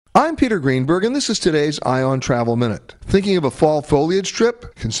I'm Peter Greenberg, and this is today's Ion Travel Minute. Thinking of a fall foliage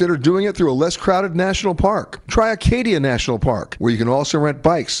trip? Consider doing it through a less crowded national park. Try Acadia National Park, where you can also rent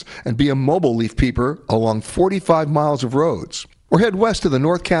bikes and be a mobile leaf peeper along 45 miles of roads. Or head west to the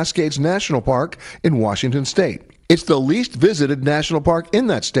North Cascades National Park in Washington State. It's the least visited national park in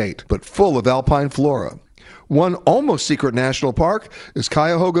that state, but full of alpine flora. One almost secret national park is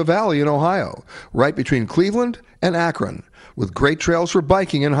Cuyahoga Valley in Ohio, right between Cleveland and Akron, with great trails for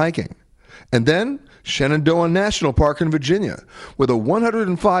biking and hiking. And then Shenandoah National Park in Virginia, with a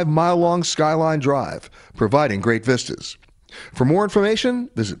 105-mile-long Skyline Drive, providing great vistas. For more information,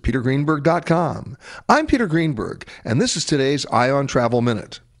 visit petergreenberg.com. I'm Peter Greenberg, and this is today's Ion Travel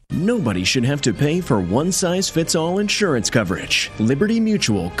Minute. Nobody should have to pay for one-size-fits-all insurance coverage. Liberty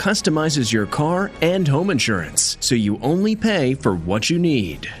Mutual customizes your car and home insurance, so you only pay for what you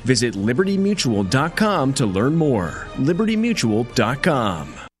need. Visit libertymutual.com to learn more.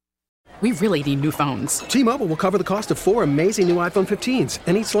 libertymutual.com. We really need new phones. T-Mobile will cover the cost of 4 amazing new iPhone 15s,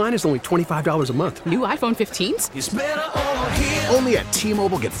 and each line is only $25 a month. New iPhone 15s? It's better over here. Only at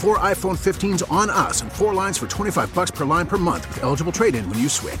T-Mobile, get 4 iPhone 15s on us and 4 lines for $25 per line per month with eligible trade-in when you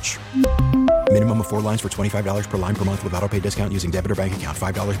switch. Minimum of 4 lines for $25 per line per month with autopay discount using debit or bank account.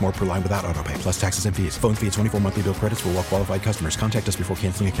 $5 more per line without autopay, plus taxes and fees. Phone fee at 24 monthly bill credits for well-qualified customers. Contact us before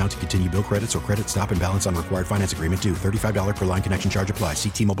canceling account to continue bill credits or credit stop and balance on required finance agreement due. $35 per line connection charge applies. See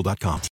T-Mobile.com.